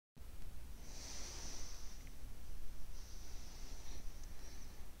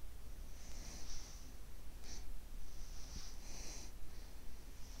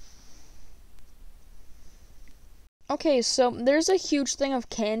Okay, so there's a huge thing of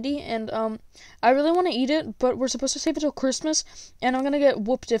candy, and I really want to eat it, but we're supposed to save it till Christmas, and I'm gonna get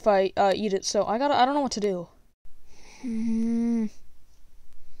whooped if I eat it. So I don't know what to do.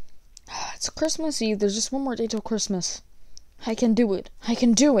 It's Christmas Eve. There's just one more day till Christmas. I can do it. I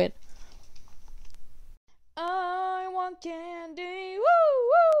can do it. I want candy. Woo,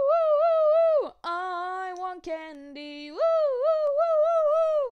 woo, woo, woo, woo. I want candy. Woo, woo, woo, woo,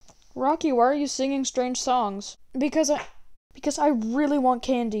 woo. Rocky, why are you singing strange songs? Because I really want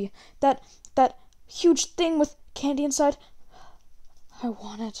candy. That huge thing with candy inside. I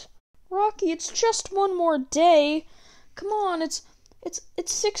want it. Rocky, it's just one more day. Come on, it's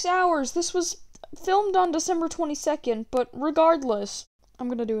 6 hours. This was filmed on December 22nd, but regardless, I'm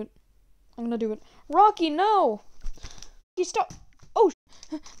gonna do it. I'm gonna do it. Rocky, no! You stop. Oh!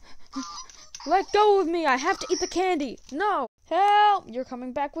 Let go of me. I have to eat the candy. No. Help! You're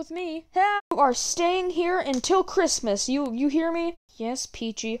coming back with me. Help! You are staying here until Christmas. You hear me? Yes,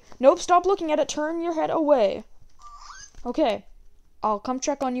 Peachy. Nope, stop looking at it. Turn your head away. Okay. I'll come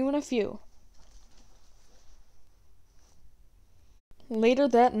check on you in a few. Later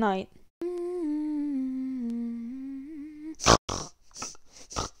that night.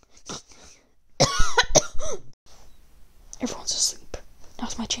 Everyone's asleep.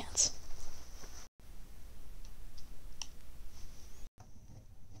 Now's my chance.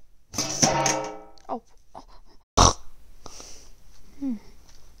 Oh.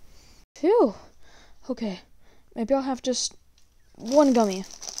 Phew. Okay. Maybe I'll have just one gummy.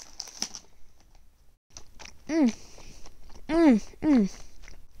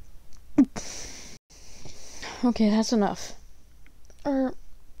 Okay, that's enough. Or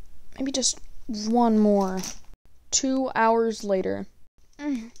maybe just one more. 2 hours later.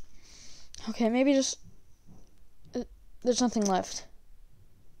 Okay, maybe just... there's nothing left.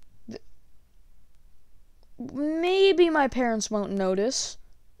 Maybe my parents won't notice.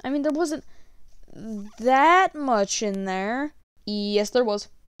 I mean, there wasn't that much in there. Yes, there was.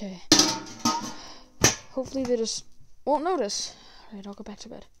 Okay. Hopefully they just won't notice. Alright, I'll go back to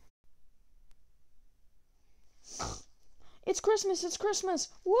bed. It's Christmas, it's Christmas!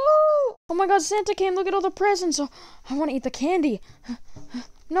 Woo! Oh my god, Santa came, look at all the presents! Oh, I want to eat the candy.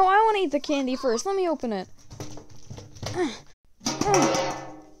 No, I want to eat the candy first. Let me open it.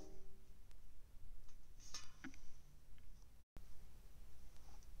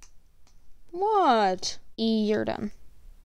 What? You're done.